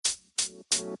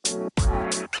Hello,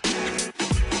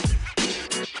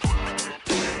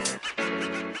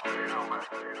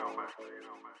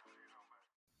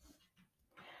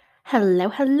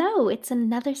 hello. It's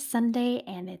another Sunday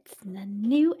and it's a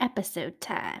new episode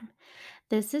time.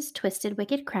 This is Twisted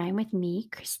Wicked Crime with me,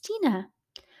 Christina.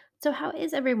 So, how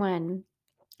is everyone?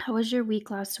 How was your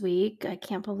week last week? I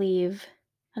can't believe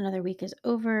another week is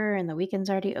over and the weekend's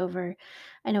already over.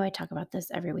 I know I talk about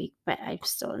this every week, but I'm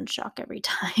still in shock every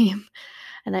time.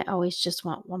 And I always just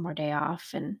want one more day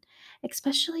off. And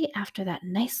especially after that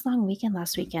nice long weekend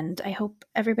last weekend, I hope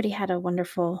everybody had a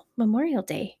wonderful Memorial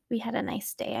Day. We had a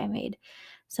nice day. I made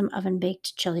some oven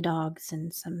baked chili dogs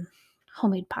and some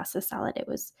homemade pasta salad. It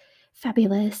was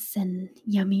fabulous and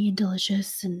yummy and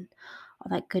delicious and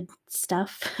all that good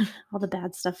stuff, all the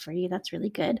bad stuff for you. That's really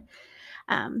good.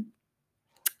 Um,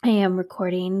 I am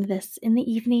recording this in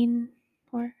the evening,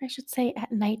 or I should say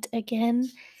at night again.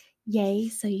 Yay.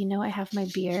 So, I have my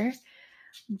beer,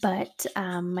 but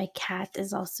my cat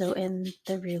is also in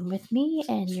the room with me,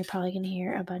 and you're probably going to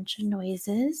hear a bunch of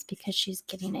noises because she's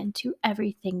getting into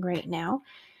everything right now.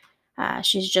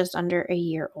 She's just under a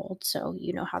year old, so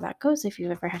you know how that goes. If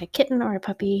you've ever had a kitten or a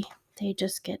puppy, they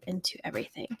just get into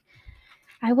everything.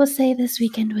 I will say this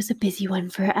weekend was a busy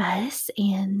one for us,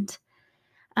 and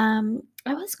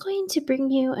I was going to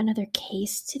bring you another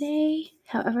case today.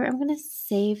 However, I'm going to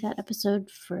save that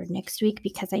episode for next week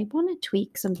because I want to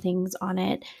tweak some things on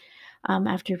it.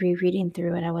 After rereading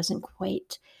through it, I wasn't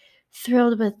quite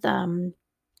thrilled with some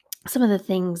of the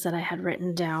things that I had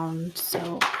written down,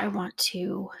 so I want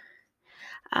to.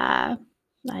 I'm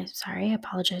sorry, I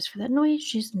apologize for that noise.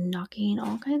 She's knocking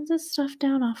all kinds of stuff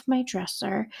down off my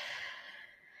dresser.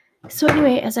 So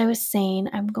anyway, as I was saying,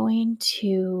 I'm going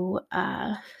to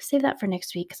save that for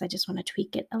next week because I just want to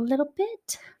tweak it a little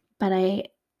bit. But I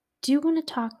do want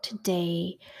to talk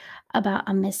today about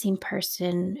a missing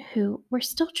person who we're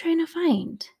still trying to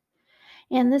find.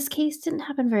 And this case didn't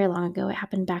happen very long ago. It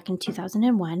happened back in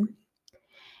 2001.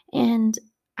 And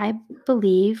I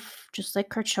believe, just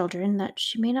like her children, that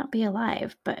she may not be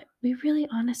alive, but we really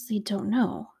honestly don't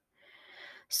know.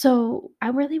 So I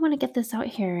really want to get this out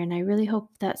here, and I really hope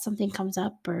that something comes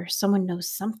up or someone knows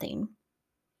something.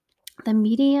 The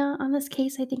media on this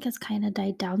case, I think, has kind of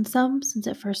died down some since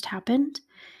it first happened.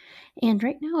 And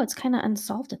right now, it's kind of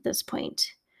unsolved at this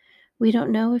point. We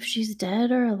don't know if she's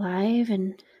dead or alive.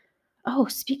 And oh,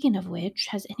 speaking of which,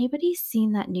 has anybody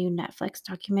seen that new Netflix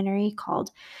documentary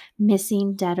called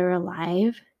Missing Dead or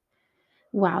Alive?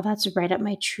 Wow, that's right up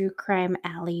my true crime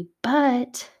alley.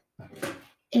 But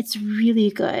it's really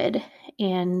good.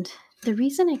 And the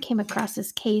reason I came across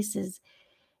this case is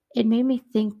it made me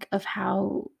think of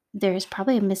how there's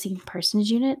probably a missing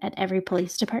persons unit at every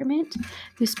police department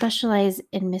who specialize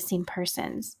in missing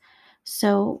persons.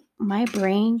 So my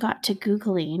brain got to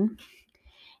Googling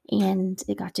and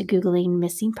it got to Googling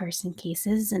missing person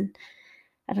cases. And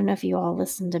I don't know if you all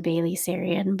listen to Bailey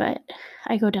Sarian, but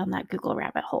I go down that Google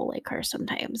rabbit hole like her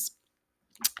sometimes.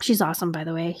 She's awesome, by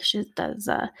the way. She does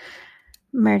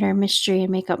Murder, Mystery,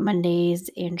 and Makeup Mondays,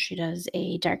 and she does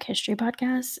a Dark History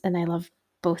podcast, and I love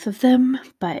both of them,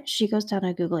 but she goes down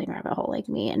a Googling rabbit hole like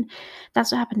me, and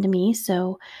that's what happened to me.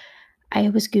 So I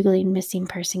was Googling missing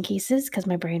person cases because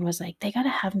my brain was like, they got to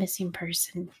have missing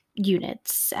person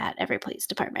units at every police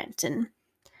department, and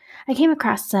I came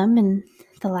across some in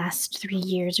the last 3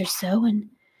 years or so, and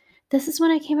this is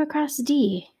when I came across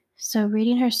Dee. So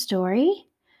reading her story,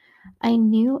 I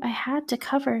knew I had to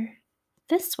cover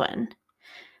this one.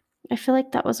 I feel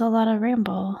like that was a lot of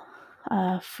ramble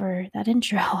for that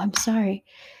intro. I'm sorry.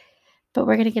 But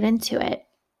we're going to get into it.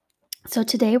 So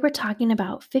today we're talking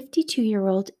about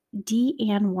 52-year-old Dee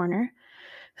Ann Warner,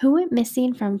 who went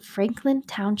missing from Franklin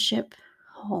Township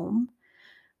home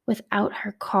without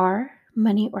her car,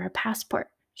 money, or a passport.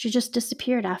 She just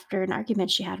disappeared after an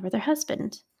argument she had with her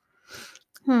husband.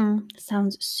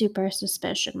 Sounds super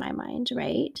suspicious in my mind,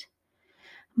 right?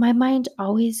 My mind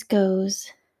always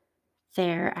goes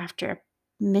there after a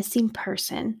missing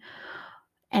person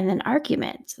and an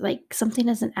argument. Like something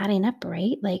isn't adding up,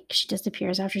 right? Like she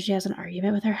disappears after she has an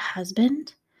argument with her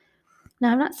husband.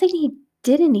 Now, I'm not saying he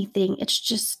did anything. It's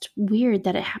just weird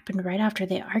that it happened right after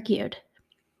they argued.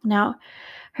 Now,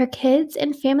 her kids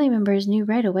and family members knew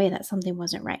right away that something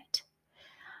wasn't right.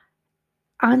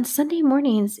 On Sunday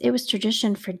mornings, it was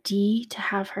tradition for Dee to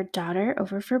have her daughter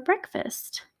over for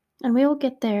breakfast. And we will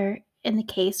get there in the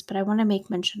case, but I want to make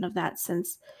mention of that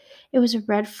since it was a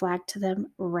red flag to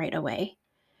them right away.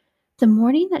 The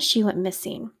morning that she went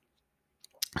missing,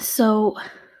 so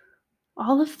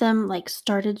all of them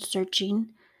started searching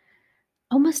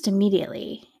almost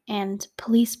immediately, and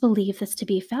police believe this to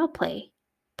be foul play.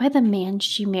 by the man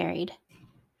she married.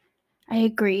 I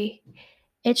agree.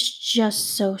 It's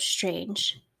just so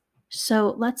strange.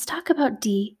 So let's talk about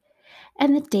Dee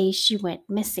and the day she went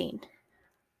missing.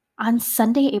 On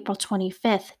Sunday, April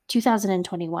 25th,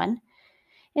 2021,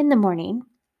 in the morning,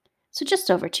 so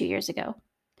just over 2 years ago,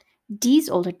 Dee's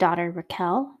older daughter,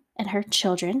 Raquel, and her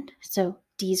children, so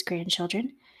Dee's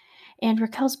grandchildren, and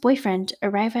Raquel's boyfriend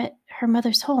arrive at her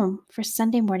mother's home for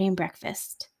Sunday morning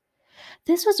breakfast.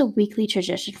 This was a weekly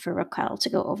tradition for Raquel to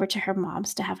go over to her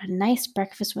mom's to have a nice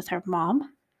breakfast with her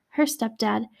mom, her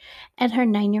stepdad, and her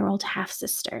 9-year-old half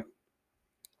sister.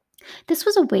 This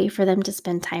was a way for them to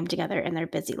spend time together in their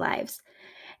busy lives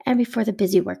and before the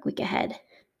busy work week ahead.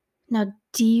 Now,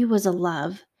 Dee was a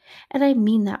love, and I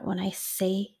mean that when I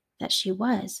say that she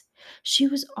was. She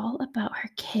was all about her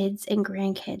kids and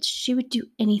grandkids. She would do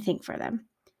anything for them.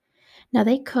 Now,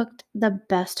 they cooked the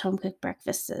best home cooked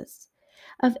breakfasts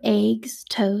of eggs,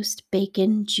 toast,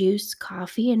 bacon, juice,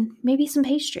 coffee, and maybe some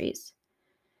pastries.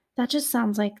 That just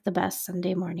sounds like the best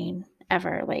Sunday morning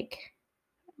ever. Like,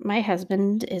 my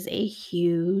husband is a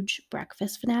huge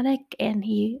breakfast fanatic, and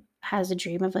he has a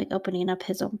dream of like opening up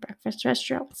his own breakfast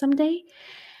restaurant someday.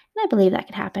 And I believe that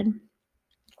could happen.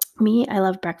 Me, I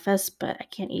love breakfast, but I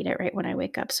can't eat it right when I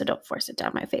wake up, so don't force it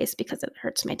down my face because it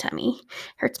hurts my tummy,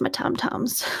 hurts my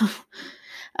tom-toms.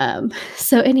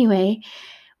 So anyway,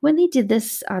 when they did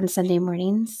this on Sunday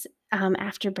mornings,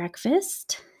 after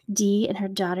breakfast, Dee and her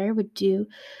daughter would do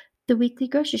the weekly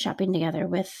grocery shopping together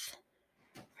with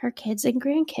her kids and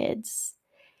grandkids.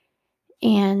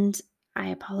 And I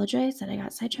apologize that I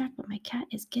got sidetracked, but my cat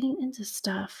is getting into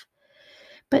stuff.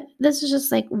 But this is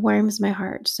just like warms my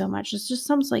heart so much. It just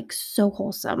sounds like so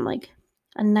wholesome, like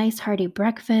a nice hearty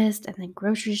breakfast and then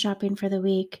grocery shopping for the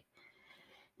week.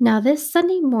 Now, this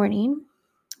Sunday morning,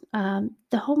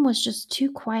 the home was just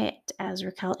too quiet as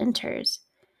Raquel enters,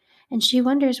 and she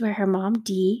wonders where her mom,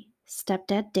 Dee,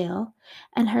 stepdad, Dale,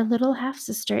 and her little half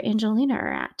sister, Angelina,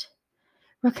 are at.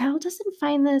 Raquel doesn't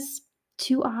find this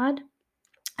too odd,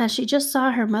 as she just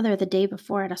saw her mother the day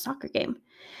before at a soccer game,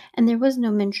 and there was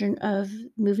no mention of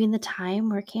moving the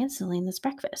time or canceling this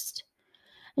breakfast.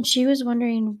 And she was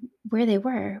wondering where they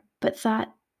were, but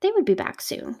thought they would be back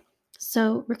soon.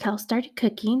 So Raquel started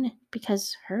cooking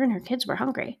because her and her kids were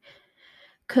hungry.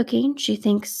 Cooking, she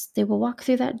thinks they will walk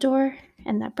through that door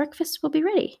and that breakfast will be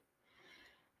ready.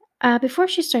 Before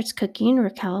she starts cooking,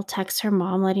 Raquel texts her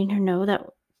mom letting her know that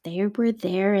they were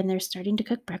there and they're starting to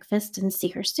cook breakfast and see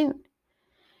her soon.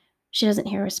 She doesn't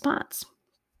hear a response.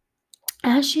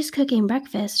 As she's cooking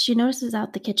breakfast, she notices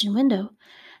out the kitchen window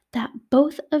that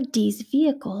both of Dee's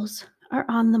vehicles are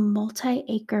on the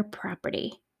multi-acre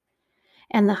property,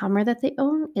 and the Hummer that they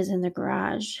own is in the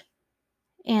garage.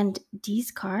 And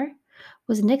Dee's car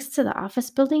was next to the office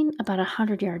building about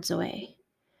 100 yards away.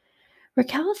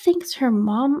 Raquel thinks her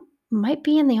mom might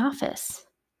be in the office.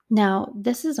 Now,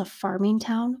 this is a farming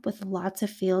town with lots of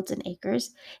fields and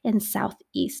acres in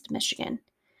southeast Michigan.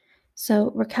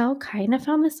 So Raquel kind of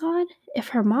found this odd. If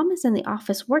her mom is in the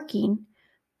office working,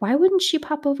 why wouldn't she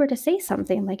pop over to say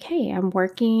something like, hey, I'm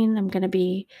working, I'm going to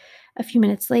be a few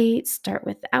minutes late, start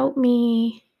without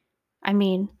me? I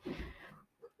mean,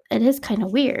 it is kind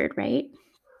of weird, right?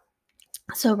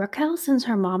 So Raquel sends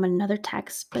her mom another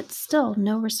text, but still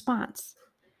no response.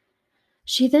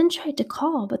 She then tried to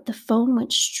call, but the phone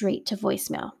went straight to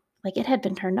voicemail, like it had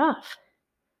been turned off.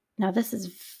 Now, this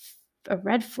is a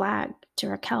red flag to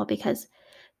Raquel because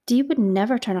Dee would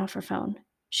never turn off her phone.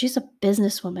 She's a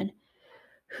businesswoman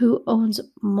who owns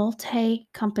multi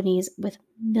companies with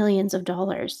millions of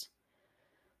dollars.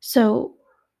 So,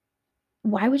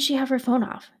 why would she have her phone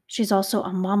off? She's also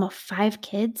a mom of 5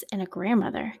 kids and a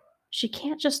grandmother. She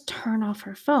can't just turn off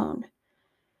her phone.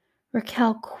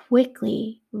 Raquel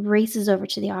quickly races over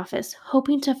to the office,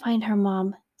 hoping to find her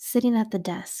mom sitting at the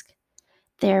desk,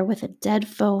 there with a dead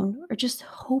phone, or just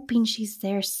hoping she's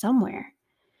there somewhere.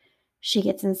 She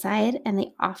gets inside, and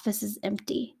the office is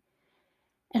empty,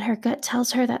 and her gut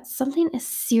tells her that something is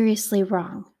seriously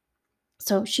wrong.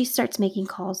 So she starts making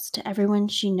calls to everyone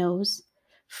she knows,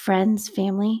 friends,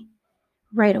 family,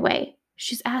 right away.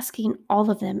 She's asking all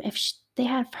of them if they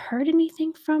have heard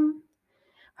anything from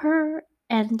her,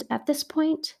 and at this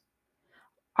point,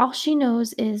 all she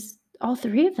knows is all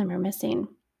 3 of them are missing: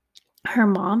 her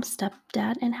mom,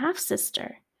 stepdad, and half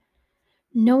sister.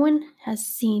 No one has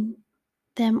seen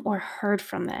them or heard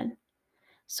from them.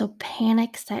 So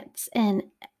panic sets in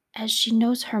as she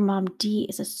knows her mom, Dee,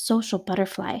 is a social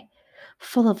butterfly,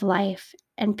 full of life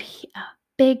and a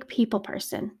big people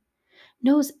person,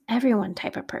 knows everyone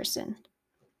type of person.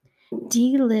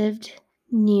 Dee lived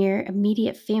near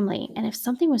immediate family, and if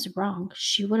something was wrong,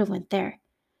 she would have went there.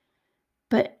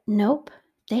 But nope,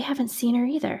 they haven't seen her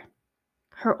either.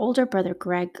 Her older brother,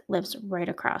 Greg, lives right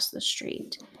across the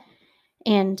street.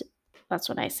 And that's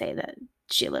when I say that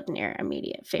she lived near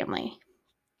immediate family.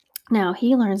 Now,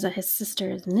 he learns that his sister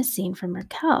is missing from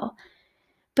Raquel,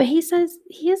 but he says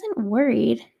he isn't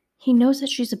worried. He knows that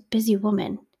she's a busy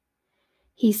woman.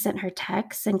 He sent her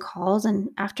texts and calls, and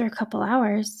after a couple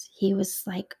hours, he was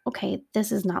like, okay,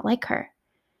 this is not like her.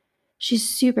 She's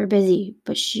super busy,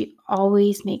 but she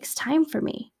always makes time for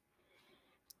me.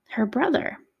 Her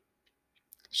brother,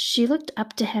 she looked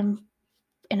up to him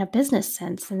in a business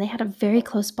sense, and they had a very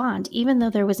close bond, even though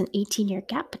there was an 18-year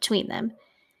gap between them.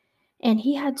 And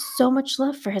he had so much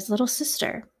love for his little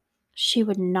sister. She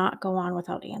would not go on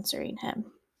without answering him.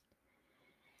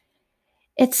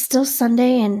 It's still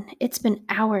Sunday, and it's been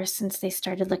hours since they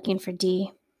started looking for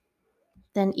Dee.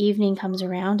 Then evening comes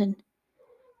around, and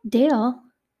Dale,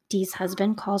 Dee's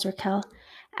husband, calls Raquel,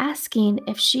 asking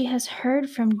if she has heard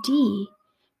from Dee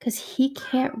because he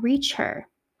can't reach her.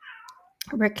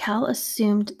 Raquel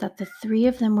assumed that the three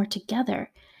of them were together,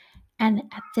 and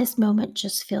at this moment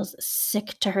just feels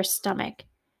sick to her stomach.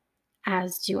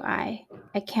 As do I.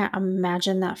 I can't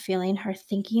imagine that feeling, her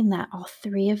thinking that all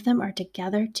three of them are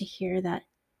together, to hear that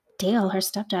Dale, her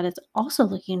stepdad, is also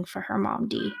looking for her mom,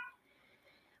 Dee.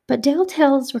 But Dale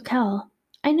tells Raquel,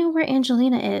 I know where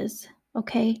Angelina is,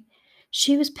 okay?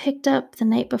 She was picked up the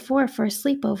night before for a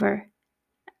sleepover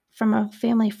from a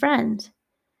family friend.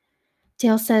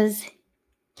 Dale says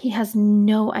he has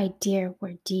no idea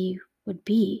where Dee would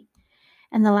be.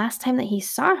 And the last time that he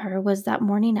saw her was that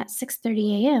morning at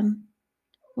 6:30 a.m.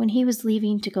 when he was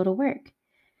leaving to go to work.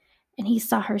 And he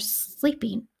saw her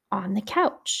sleeping on the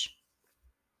couch.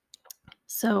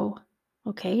 So,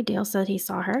 okay, Dale said he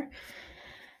saw her.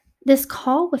 This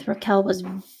call with Raquel was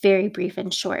very brief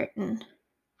and short, and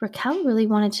Raquel really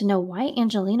wanted to know why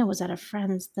Angelina was at a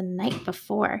friend's the night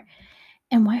before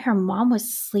and why her mom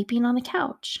was sleeping on the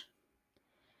couch.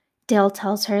 Dale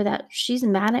tells her that she's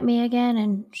mad at me again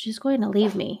and she's going to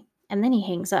leave me, and then he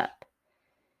hangs up.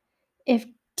 If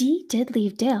Dee did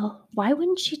leave Dale, why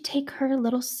wouldn't she take her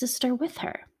little sister with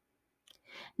her?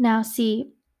 Now,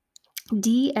 see,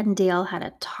 Dee and Dale had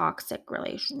a toxic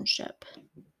relationship,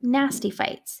 nasty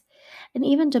fights, and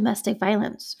even domestic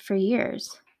violence for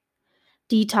years.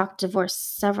 Dee talked divorce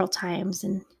several times,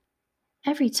 and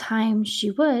every time she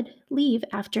would leave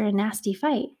after a nasty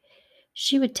fight,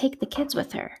 she would take the kids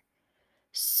with her.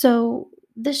 So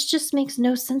this just makes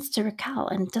no sense to Raquel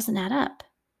and doesn't add up.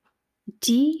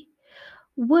 Dee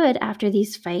would, after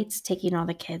these fights, taking all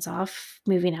the kids off,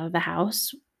 moving out of the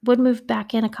house, would move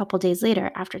back in a couple days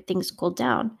later after things cooled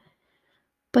down.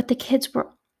 But the kids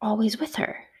were always with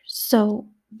her. So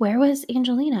where was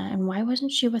Angelina, and why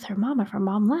wasn't she with her mom if her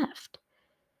mom left?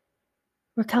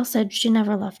 Raquel said she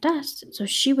never left us, so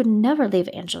she would never leave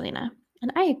Angelina.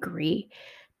 And I agree.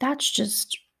 That's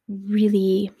just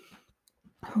really,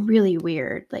 really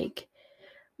weird. Like,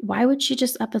 why would she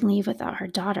just up and leave without her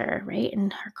daughter, right?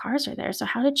 And her cars are there. So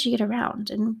how did she get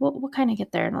around? And we'll kind of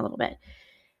get there in a little bit.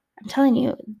 I'm telling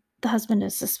you, the husband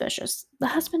is suspicious. The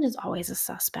husband is always a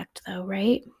suspect, though,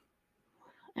 right?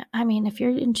 I mean, if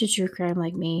you're into true crime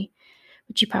like me,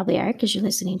 which you probably are because you're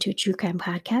listening to a true crime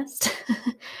podcast,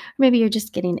 maybe you're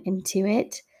just getting into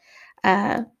it.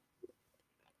 I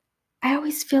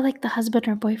always feel like the husband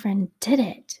or boyfriend did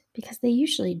it because they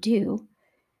usually do,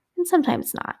 and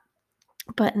sometimes not.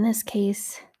 But in this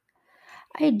case,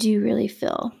 I do really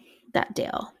feel that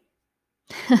Dale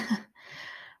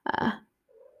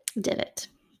did it.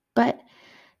 But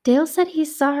Dale said he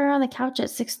saw her on the couch at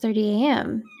 6:30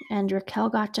 a.m. and Raquel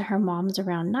got to her mom's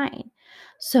around 9.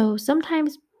 So I'm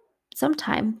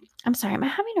sorry, I'm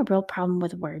having a real problem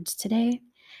with words today.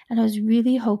 And I was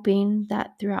really hoping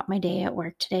that throughout my day at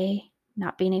work today,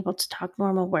 not being able to talk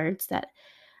normal words, that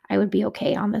I would be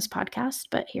okay on this podcast.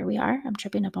 But here we are. I'm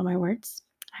tripping up on my words.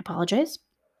 I apologize.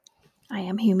 I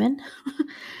am human.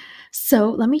 So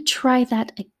let me try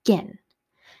that again.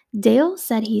 Dale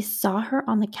said he saw her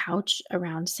on the couch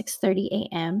around 6:30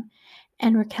 a.m.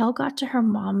 and Raquel got to her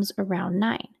mom's around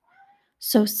 9.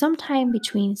 So sometime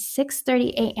between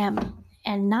 6:30 a.m.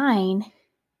 and 9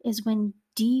 is when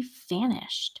Dee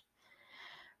vanished.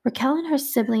 Raquel and her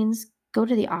siblings go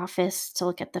to the office to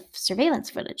look at the surveillance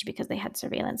footage because they had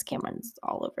surveillance cameras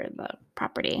all over the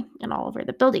property and all over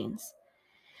the buildings.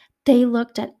 They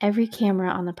looked at every camera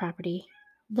on the property,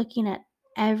 looking at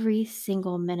every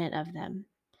single minute of them,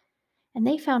 and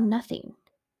they found nothing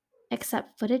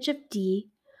except footage of Dee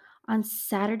on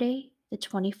Saturday the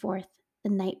 24th, the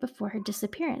night before her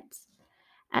disappearance,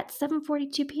 at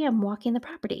 7:42 p.m. walking the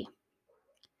property.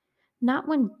 Not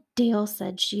when Dale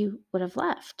said she would have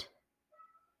left.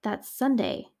 that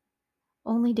Sunday,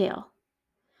 only Dale,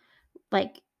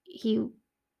 like, he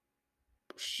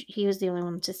was the only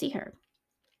one to see her.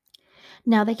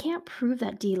 Now, they can't prove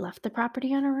that Dee left the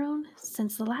property on her own,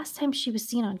 since the last time she was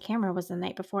seen on camera was the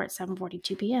night before at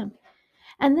 7:42 p.m.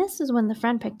 And this is when the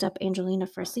friend picked up Angelina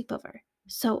for a sleepover.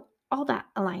 So all that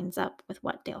aligns up with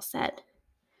what Dale said.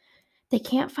 They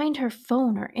can't find her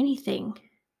phone or anything,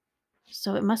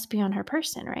 so it must be on her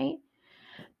person, right?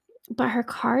 But her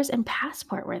cars and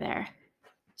passport were there.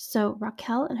 So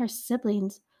Raquel and her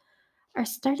siblings are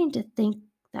starting to think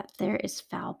that there is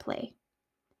foul play.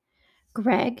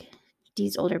 Greg,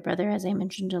 Dee's older brother, as I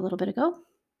mentioned a little bit ago,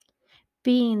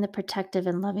 being the protective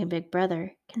and loving big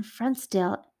brother, confronts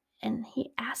Dale and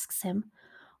he asks him,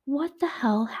 what the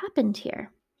hell happened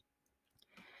here?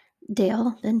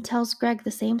 Dale then tells Greg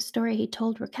the same story he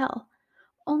told Raquel,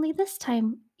 only this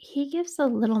time he gives a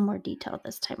little more detail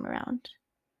this time around.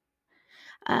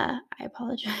 I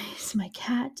apologize. My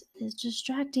cat is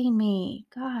distracting me.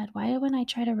 God, why when I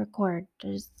try to record,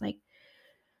 there's like,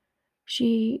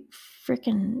 she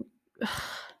freaking.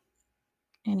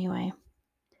 Anyway,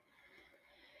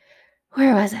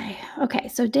 where was I? Okay,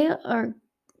 so Dale,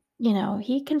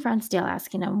 he confronts Dale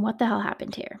asking him, what the hell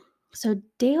happened here? So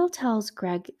Dale tells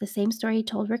Greg the same story he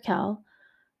told Raquel,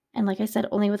 and like I said,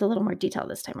 only with a little more detail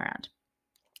this time around.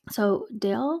 So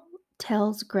Dale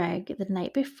tells Greg the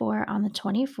night before on the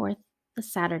 24th, the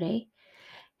Saturday,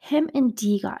 him and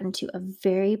Dee got into a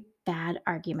very bad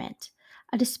argument,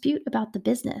 a dispute about the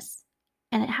business,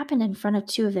 and it happened in front of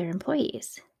two of their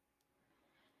employees.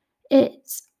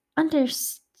 It's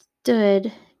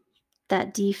understood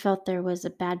that Dee felt there was a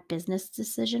bad business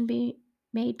decision being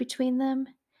made between them,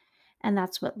 and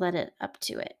that's what led it up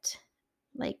to it.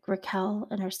 Like Raquel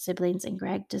and her siblings and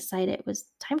Greg decided it was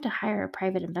time to hire a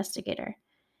private investigator.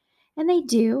 And they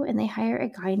do, and they hire a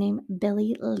guy named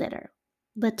Billy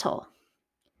Little.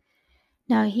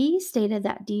 Now, he stated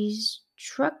that Dee's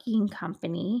trucking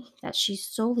company that she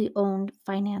solely owned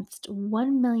financed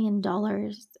 $1 million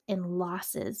in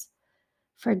losses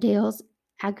for Dale's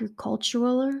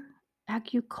agriculture.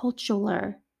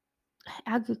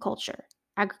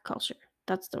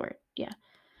 That's the word. Yeah.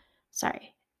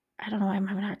 Sorry. I don't know why I'm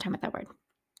having a hard time with that word.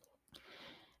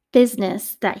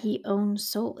 Business that he owns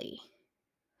solely.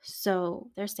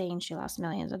 So they're saying she lost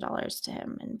millions of dollars to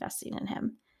him investing in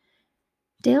him.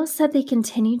 Dale said they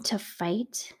continued to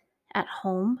fight at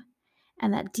home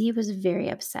and that Dee was very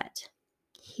upset.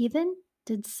 He then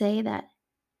did say that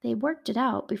they worked it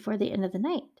out before the end of the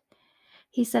night.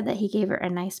 He said that he gave her a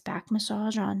nice back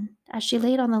massage as she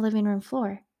laid on the living room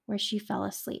floor where she fell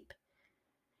asleep.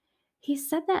 He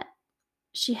said that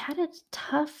she had a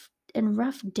tough and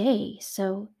rough day,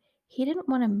 so he didn't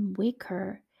want to wake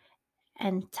her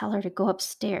and tell her to go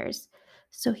upstairs.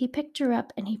 So he picked her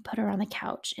up and he put her on the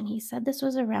couch, and he said this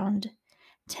was around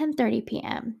 10:30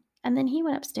 p.m. And then he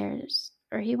went upstairs,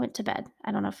 or he went to bed.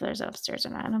 I don't know if there's an upstairs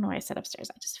or not. I don't know why I said upstairs.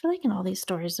 I just feel like in all these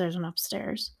stories there's an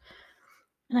upstairs.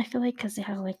 And I feel like because they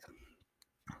have like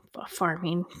a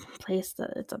farming place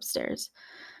that it's upstairs.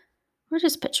 We're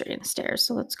just picturing stairs,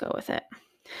 so let's go with it.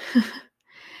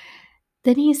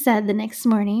 Then he said the next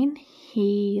morning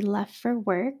he left for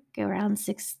work around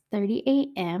 6:30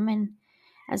 a.m. and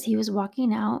as he was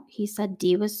walking out, he said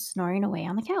Dee was snoring away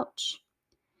on the couch.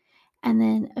 And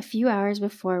then a few hours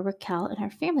before Raquel and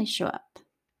her family show up,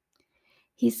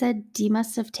 he said Dee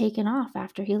must have taken off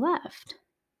after he left.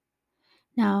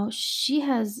 Now, she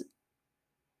has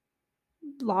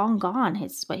long gone,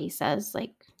 is what he says.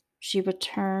 Like, he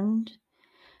returned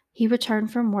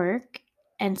from work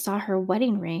and saw her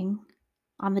wedding ring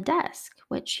on the desk,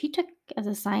 which he took as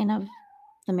a sign of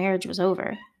the marriage was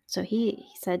over. So he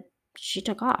said she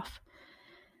took off.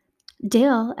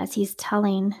 Dale, as he's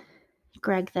telling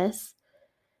Greg this,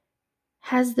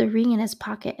 has the ring in his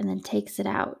pocket and then takes it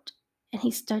out. And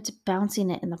he starts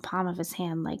bouncing it in the palm of his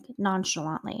hand, like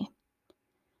nonchalantly.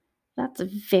 That's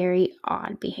very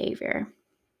odd behavior.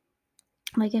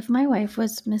 Like if my wife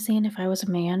was missing, if I was a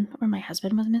man or my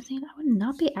husband was missing, I would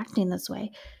not be acting this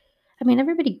way. I mean,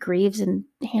 everybody grieves and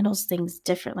handles things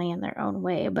differently in their own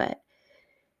way, but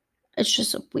it's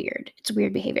just weird. It's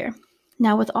weird behavior.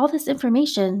 Now, with all this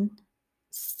information,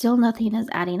 still nothing is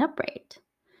adding up right.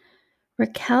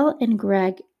 Raquel and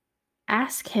Greg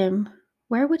ask him,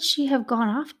 where would she have gone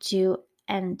off to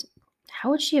and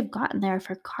how would she have gotten there if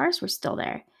her cars were still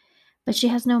there? But she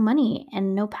has no money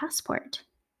and no passport.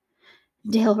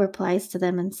 Dale replies to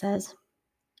them and says,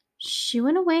 she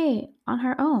went away on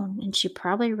her own and she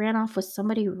probably ran off with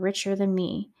somebody richer than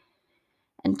me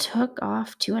and took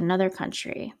off to another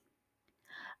country.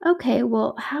 Okay,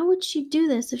 well, how would she do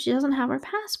this if she doesn't have her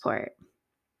passport?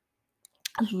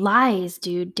 Lies,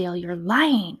 dude. Dale, you're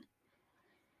lying.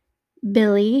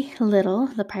 Billy Little,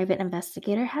 the private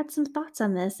investigator, had some thoughts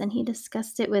on this, and he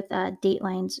discussed it with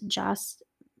Dateline's Josh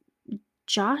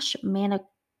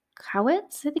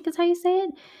Manikowitz, I think is how you say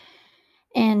it.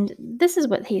 And this is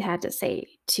what he had to say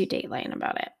to Dateline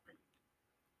about it.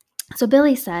 So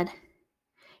Billy said,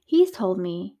 "He's told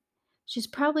me she's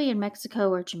probably in Mexico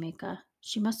or Jamaica.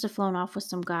 She must have flown off with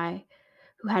some guy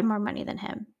who had more money than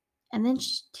him. And then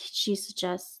she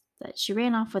suggests that she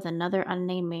ran off with another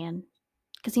unnamed man,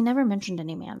 because he never mentioned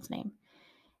any man's name,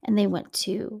 and they went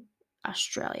to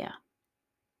Australia."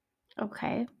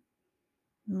 Okay.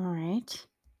 All right.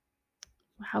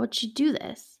 How would she do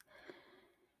this?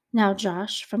 Now,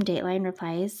 Josh from Dateline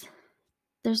replies,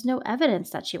 "There's no evidence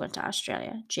that she went to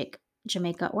Australia,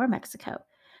 Jamaica, or Mexico.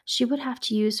 She would have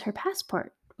to use her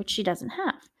passport, which she doesn't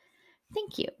have."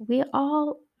 Thank you. We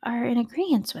all are in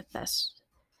agreement with this.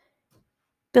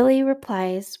 Billy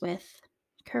replies with,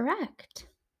 "Correct."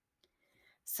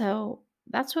 So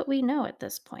that's what we know at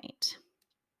this point.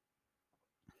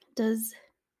 Does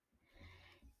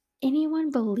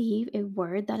anyone believe a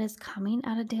word that is coming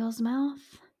out of Dale's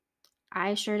mouth?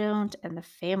 I sure don't, and the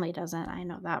family doesn't. I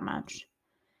know that much.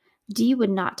 Dee would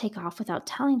not take off without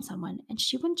telling someone, and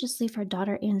she wouldn't just leave her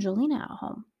daughter Angelina at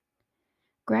home.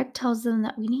 Greg tells them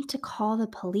that we need to call the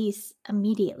police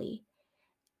immediately,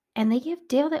 and they give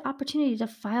Dale the opportunity to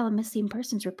file a missing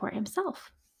persons report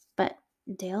himself. But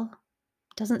Dale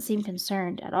doesn't seem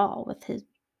concerned at all with his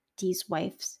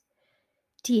wife's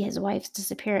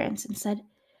disappearance, and said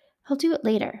he'll do it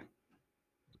later.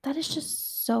 That is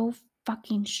just so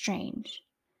fucking strange.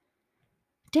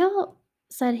 Dale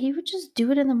said he would just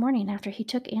do it in the morning after he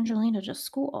took Angelina to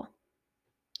school.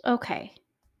 Okay,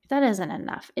 that isn't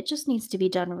enough. It just needs to be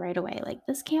done right away. Like,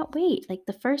 this can't wait. Like,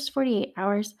 the first 48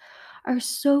 hours are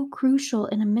so crucial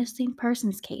in a missing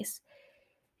persons case.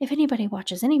 If anybody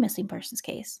watches any missing persons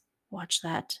case, watch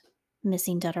that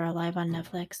Missing Dead or Alive on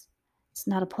Netflix. It's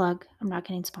not a plug. I'm not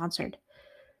getting sponsored.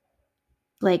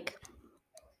 Like,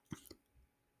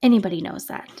 anybody knows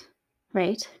that,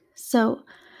 right? So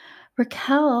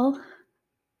Raquel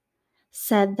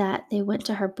said that they went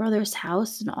to her brother's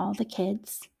house and all the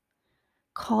kids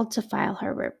called to file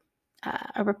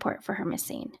a report for her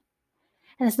missing.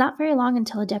 And it's not very long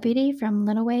until a deputy from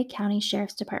Lenawee County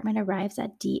Sheriff's Department arrives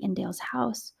at Dee and Dale's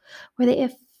house, where they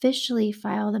officially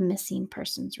file the missing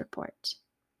persons report.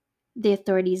 The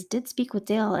authorities did speak with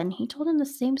Dale, and he told him the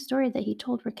same story that he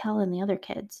told Raquel and the other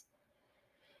kids.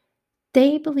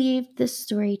 They believed this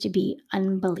story to be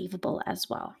unbelievable as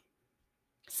well,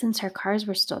 since her cars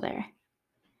were still there.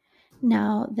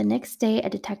 Now, the next day, a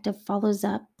detective follows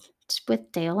up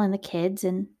with Dale and the kids,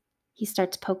 and he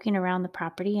starts poking around the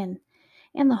property and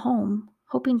the home,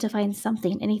 hoping to find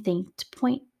something, anything to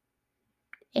point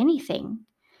anything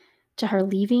to her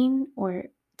leaving, or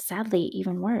sadly,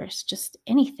 even worse, just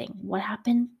anything. What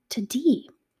happened to Dee?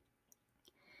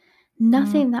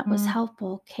 Nothing that was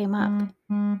helpful came up.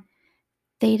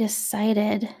 They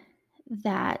decided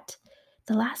that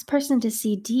the last person to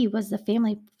see Dee was the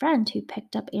family friend who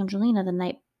picked up Angelina the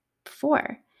night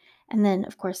before, and then,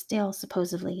 of course, Dale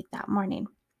supposedly that morning.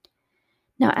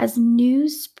 Now, as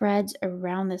news spreads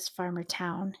around this farmer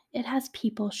town, it has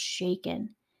people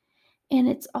shaken. And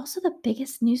it's also the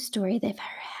biggest news story they've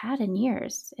had in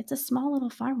years. It's a small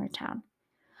little farmer town.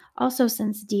 Also,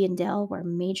 since Dee and Dale were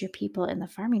major people in the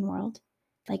farming world,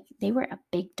 like, they were a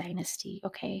big dynasty,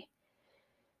 okay?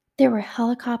 There were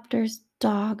helicopters,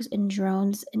 dogs, and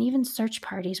drones, and even search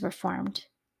parties were formed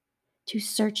to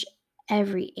search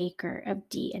every acre of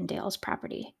Dee and Dale's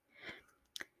property.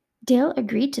 Dale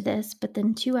agreed to this, but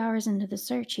then 2 hours into the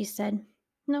search, he said,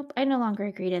 "Nope, I no longer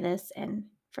agree to this, and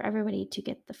for everybody to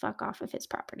get the fuck off of his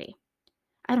property."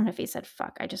 I don't know if he said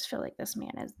fuck. I just feel like this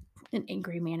man is an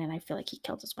angry man, and I feel like he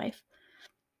killed his wife.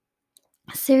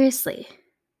 Seriously.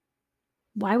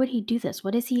 Why would he do this?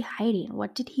 What is he hiding?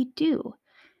 What did he do?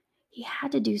 He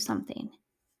had to do something.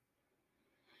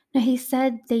 Now, he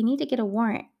said they need to get a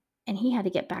warrant, and he had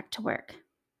to get back to work.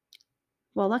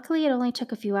 Well, luckily, it only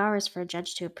took a few hours for a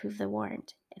judge to approve the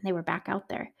warrant, and they were back out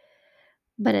there.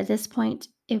 But at this point,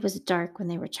 it was dark when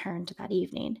they returned that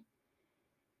evening.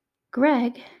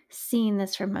 Greg, seeing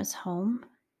this from his home,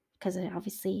 because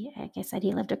obviously, like I said,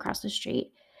 he lived across the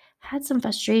street, had some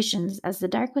frustrations as the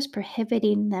dark was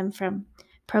prohibiting them from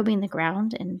probing the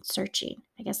ground and searching.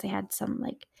 I guess they had some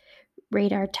like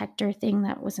radar detector thing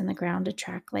that was in the ground to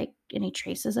track like any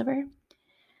traces of her.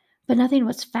 But nothing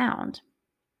was found.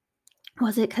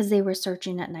 Was it because they were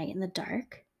searching at night in the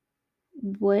dark?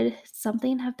 Would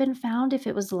something have been found if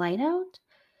it was light out?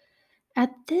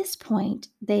 At this point,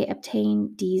 they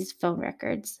obtain Dee's phone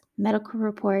records, medical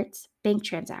reports, bank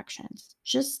transactions,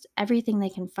 just everything they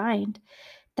can find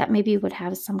that maybe would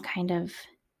have some kind of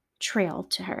trail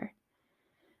to her.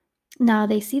 Now,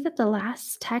 they see that the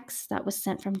last text that was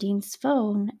sent from Dean's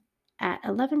phone at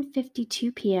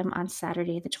 11:52 p.m. on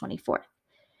Saturday the 24th,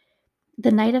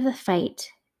 the night of the fight,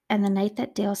 and the night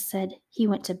that Dale said he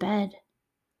went to bed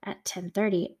at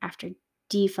 10:30 after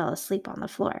Dee fell asleep on the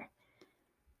floor.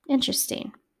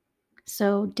 Interesting.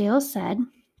 So Dale said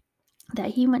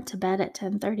that he went to bed at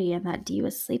 10:30 and that Dee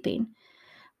was sleeping.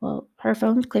 Well, her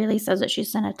phone clearly says that she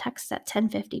sent a text at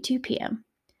 10:52 p.m.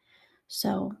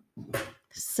 So,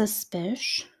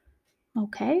 suspicious.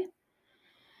 Okay.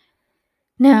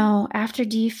 Now, after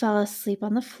Dee fell asleep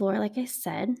on the floor, like I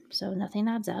said, so nothing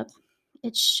adds up,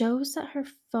 it shows that her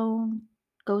phone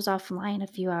goes offline a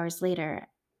few hours later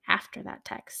after that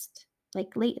text,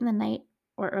 like late in the night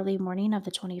or early morning of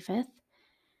the 25th,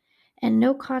 and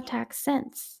no contact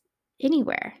since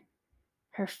anywhere.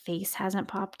 Her face hasn't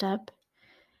popped up,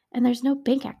 and there's no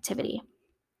bank activity.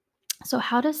 So,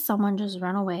 how does someone just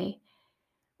run away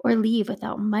or leave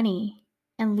without money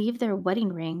and leave their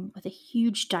wedding ring with a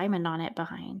huge diamond on it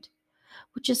behind,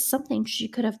 which is something she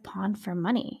could have pawned for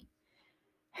money?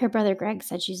 Her brother Greg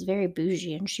said she's very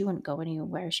bougie and she wouldn't go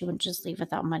anywhere. She wouldn't just leave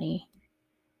without money,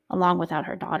 along without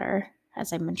her daughter,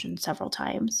 as I mentioned several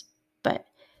times. But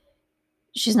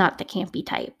she's not the campy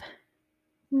type.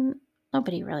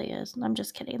 Nobody really is. I'm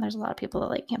just kidding. There's a lot of people that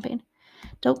like camping.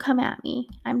 Don't come at me.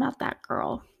 I'm not that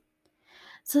girl.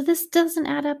 So this doesn't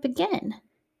add up again.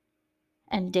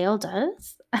 And Dale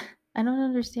does? I don't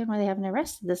understand why they haven't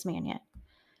arrested this man yet.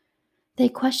 They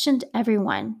questioned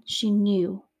everyone she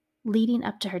knew leading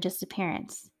up to her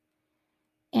disappearance.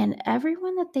 And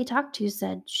everyone that they talked to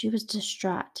said she was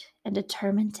distraught and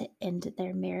determined to end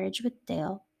their marriage with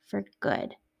Dale for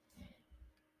good.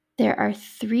 There are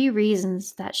 3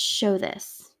 reasons that show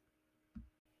this.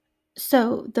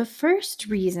 So the first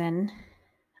reason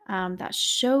that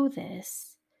show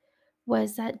this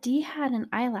was that Dee had an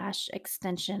eyelash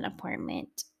extension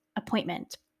appointment.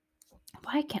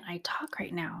 Why can't I talk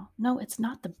right now? No, it's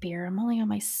not the beer. I'm only on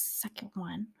my second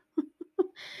one.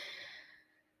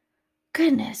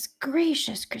 Goodness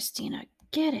gracious, Christina,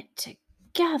 get it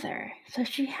together. So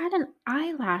she had an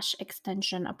eyelash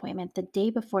extension appointment the day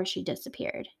before she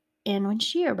disappeared. And when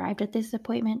she arrived at this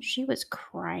appointment, she was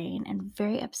crying and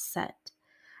very upset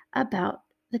about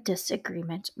the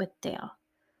disagreement with Dale.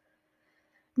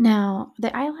 Now,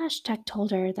 the eyelash tech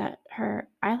told her that her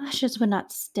eyelashes would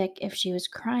not stick if she was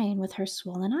crying with her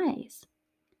swollen eyes.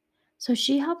 So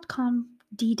she helped calm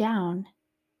Dee down,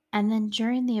 and then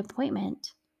during the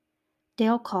appointment,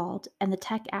 Dale called and the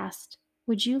tech asked,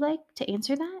 "Would you like to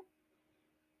answer that?"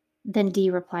 Then Dee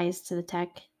replies to the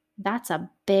tech, "That's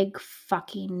a big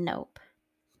fucking nope."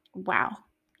 Wow,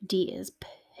 Dee is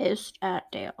pissed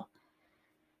at Dale.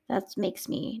 That makes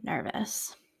me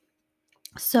nervous.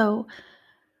 So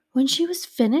when she was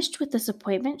finished with this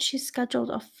appointment, she scheduled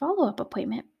a follow-up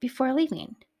appointment before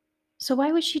leaving. So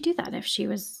why would she do that if she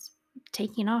was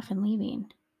taking off and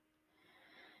leaving?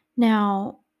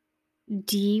 Now,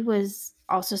 Dee was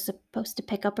also supposed to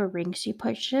pick up a ring she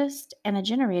purchased and a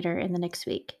generator in the next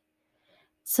week.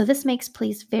 So this makes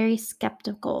police very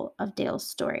skeptical of Dale's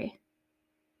story.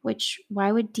 Which,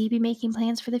 why would Dee be making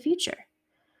plans for the future?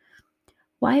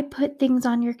 Why put things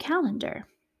on your calendar?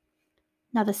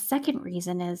 Now, the second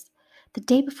reason is the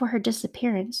day before her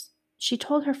disappearance, she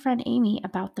told her friend Amy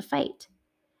about the fight.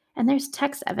 And there's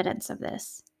text evidence of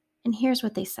this. And here's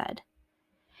what they said.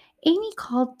 Amy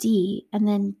called Dee, and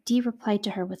then Dee replied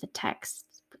to her with a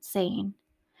text saying,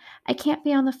 "I can't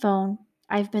be on the phone.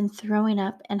 I've been throwing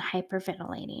up and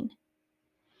hyperventilating."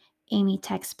 Amy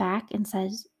texts back and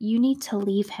says, "You need to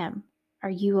leave him. Are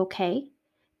you okay?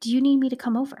 Do you need me to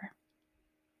come over?"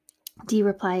 Dee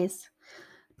replies,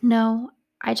 "No,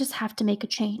 I just have to make a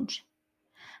change.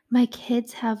 My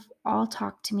kids have all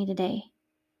talked to me today.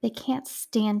 They can't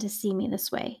stand to see me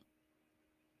this way."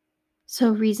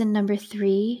 So reason number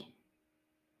 3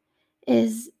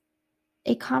 is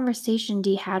a conversation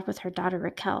Dee had with her daughter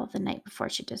Raquel the night before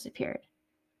she disappeared.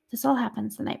 This all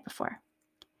happens the night before.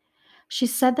 She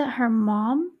said that her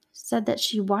mom said that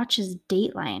she watches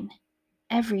Dateline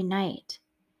every night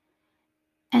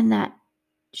and that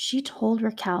she told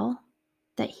Raquel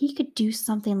that he could do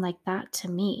something like that to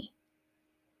me.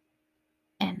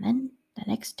 And then the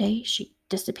next day she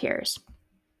disappears.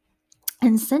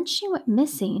 And since she went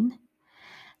missing,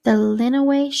 the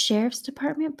Linaway Sheriff's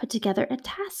Department put together a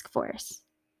task force.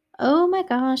 Oh my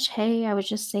gosh, hey, I was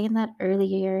just saying that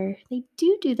earlier. They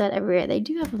do that everywhere. They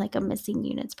do have like a missing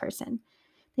units person.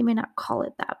 They may not call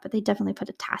it that, but they definitely put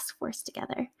a task force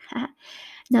together.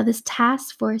 Now, this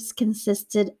task force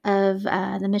consisted of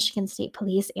the Michigan State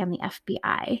Police and the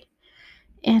FBI.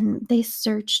 And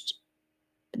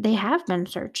they have been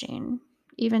searching,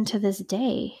 even to this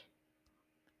day,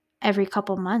 every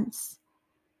couple months.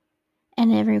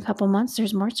 And every couple months,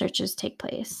 there's more searches take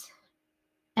place.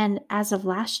 And as of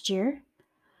last year,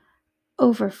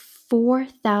 over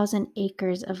 4,000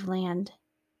 acres of land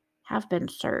have been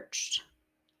searched.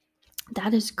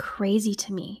 That is crazy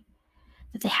to me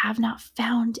that they have not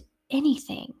found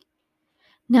anything.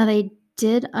 Now, they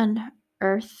did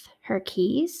unearth her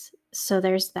keys, so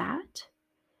there's that.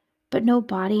 But no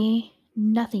body,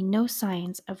 nothing, no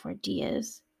signs of where Dee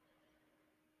is.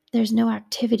 There's no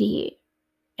activity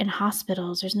in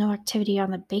hospitals. There's no activity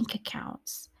on the bank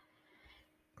accounts.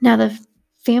 Now, the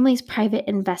family's private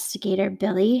investigator,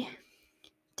 Billy,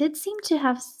 did seem to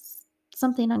have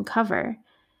something uncover.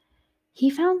 He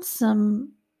found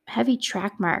some heavy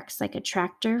track marks, like a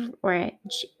tractor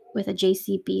with a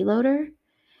JCB loader,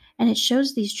 and it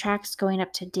shows these tracks going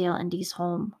up to Dale and Dee's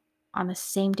home on the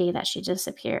same day that she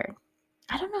disappeared.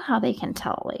 I don't know how they can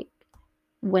tell, like,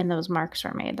 when those marks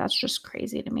were made. That's just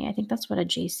crazy to me. I think that's what a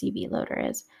JCB loader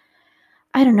is.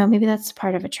 I don't know. Maybe that's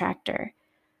part of a tractor.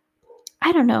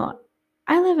 I don't know.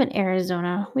 I live in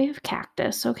Arizona. We have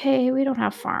cactus, okay? We don't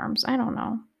have farms. I don't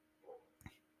know.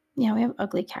 Yeah, we have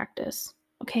ugly cactus.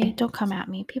 Okay, don't come at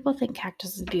me. People think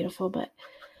cactus is beautiful, but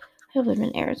I've lived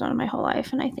in Arizona my whole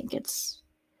life, and I think it's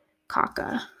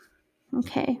caca.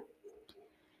 Okay.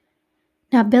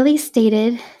 Now, Billy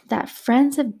stated that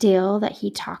friends of Dale that he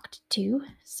talked to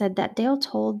said that Dale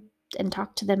told and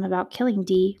talked to them about killing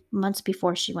Dee months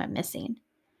before she went missing.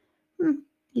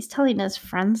 He's telling his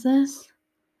friends this?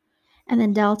 And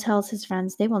then Dale tells his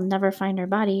friends they will never find her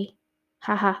body.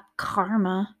 Haha,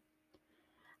 karma.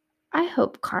 I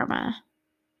hope karma,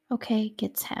 okay,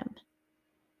 gets him.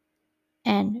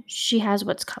 And she has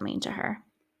what's coming to her,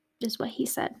 is what he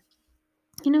said.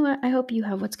 You know what? I hope you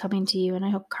have what's coming to you, and I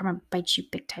hope karma bites you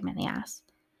big time in the ass.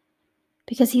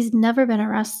 Because he's never been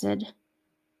arrested,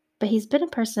 but he's been a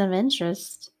person of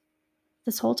interest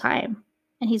this whole time,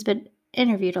 and he's been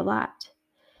interviewed a lot.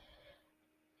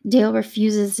 Dale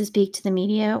refuses to speak to the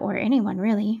media or anyone,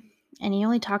 really, and he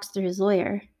only talks through his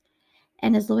lawyer.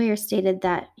 And his lawyer stated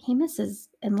that he misses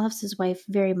and loves his wife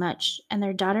very much, and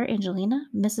their daughter Angelina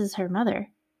misses her mother,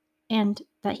 and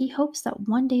that he hopes that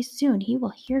one day soon he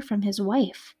will hear from his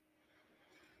wife.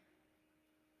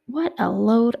 What a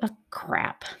load of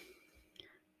crap.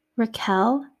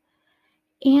 Raquel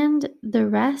and the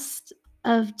rest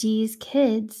of Dee's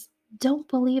kids don't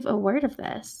believe a word of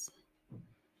this.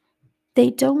 They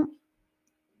don't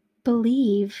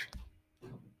believe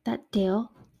that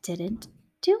Dale didn't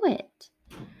do it.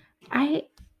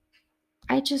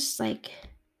 I just, like,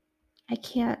 I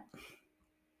can't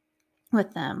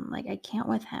with them. Like, I can't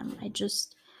with him.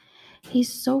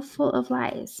 He's so full of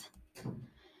lies.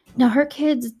 Now, her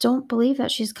kids don't believe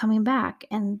that she's coming back,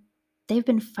 and they've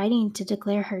been fighting to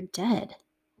declare her dead.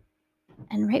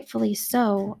 And rightfully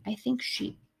so. I think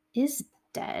she is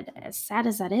dead, as sad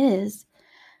as that is.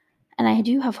 And I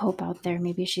do have hope out there.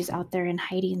 Maybe she's out there in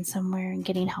hiding somewhere and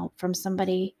getting help from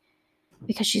somebody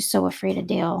because she's so afraid of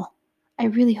Dale. I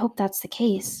really hope that's the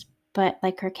case. But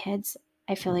like her kids,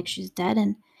 I feel like she's dead,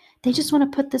 and they just want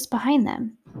to put this behind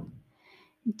them.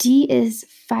 Dee is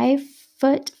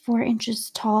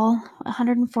 5'4" tall,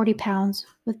 140 pounds,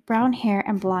 with brown hair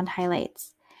and blonde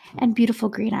highlights, and beautiful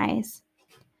green eyes.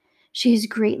 She is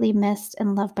greatly missed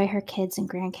and loved by her kids and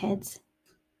grandkids.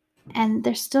 And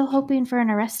they're still hoping for an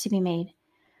arrest to be made,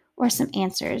 or some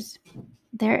answers.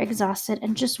 They're exhausted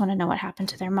and just want to know what happened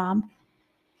to their mom.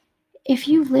 If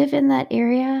you live in that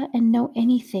area and know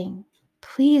anything,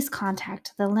 please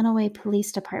contact the Lenawee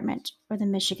Police Department or the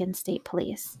Michigan State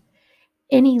Police.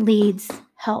 Any leads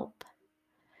help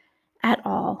at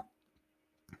all.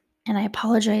 And I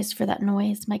apologize for that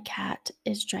noise. My cat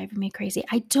is driving me crazy.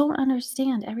 I don't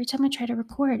understand. Every time I try to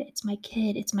record, it's my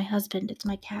kid, it's my husband, it's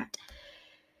my cat.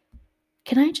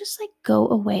 Can I just, like, go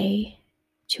away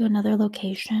to another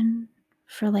location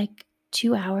for, like,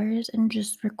 2 hours and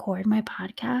just record my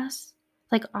podcast?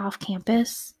 Like, off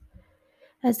campus,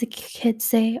 as the kids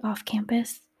say, off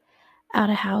campus, out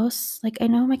of house. Like, I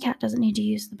know my cat doesn't need to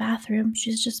use the bathroom.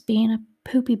 She's just being a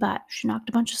poopy butt. She knocked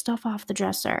a bunch of stuff off the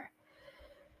dresser.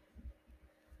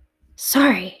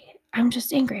 Sorry, I'm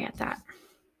just angry at that.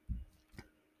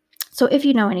 So if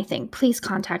you know anything, please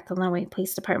contact the Lenawee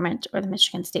Police Department or the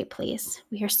Michigan State Police.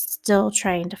 We are still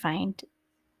trying to find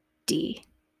Dee.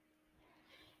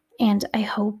 And I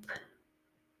hope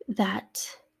that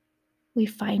we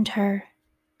find her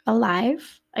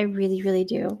alive. I really, really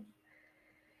do.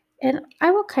 And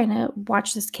I will kind of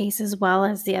watch this case as well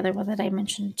as the other one that I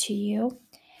mentioned to you,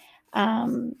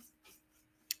 um,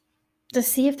 to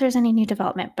see if there's any new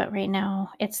development. But right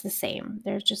now, it's the same.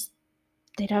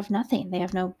 They'd have nothing. They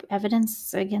have no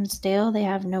evidence against Dale. They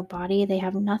have no body. They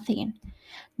have nothing.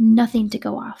 Nothing to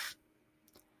go off.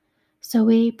 So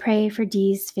we pray for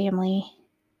Dee's family,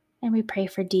 and we pray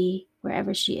for Dee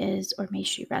wherever she is, or may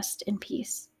she rest in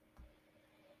peace.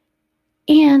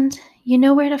 And you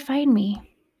know where to find me,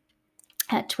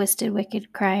 at Twisted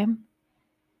Wicked Crime,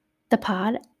 the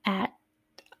pod at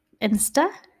Insta.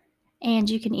 And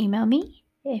you can email me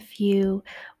if you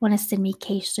want to send me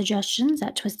case suggestions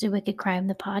at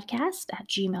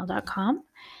twistedwickedcrimethepodcast@gmail.com.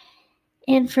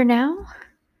 And for now,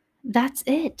 that's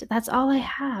it. That's all I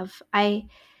have.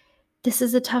 This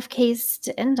is a tough case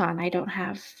to end on.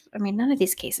 None of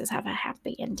these cases have a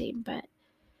happy ending, but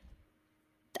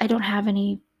I don't have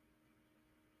any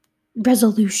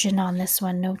resolution on this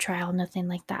one. No trial, nothing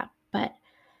like that. But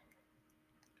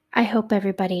I hope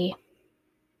everybody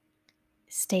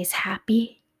stays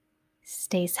happy,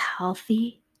 stays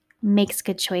healthy, makes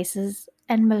good choices,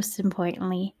 and most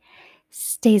importantly,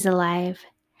 stays alive.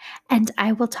 And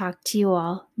I will talk to you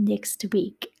all next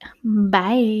week.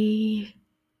 Bye.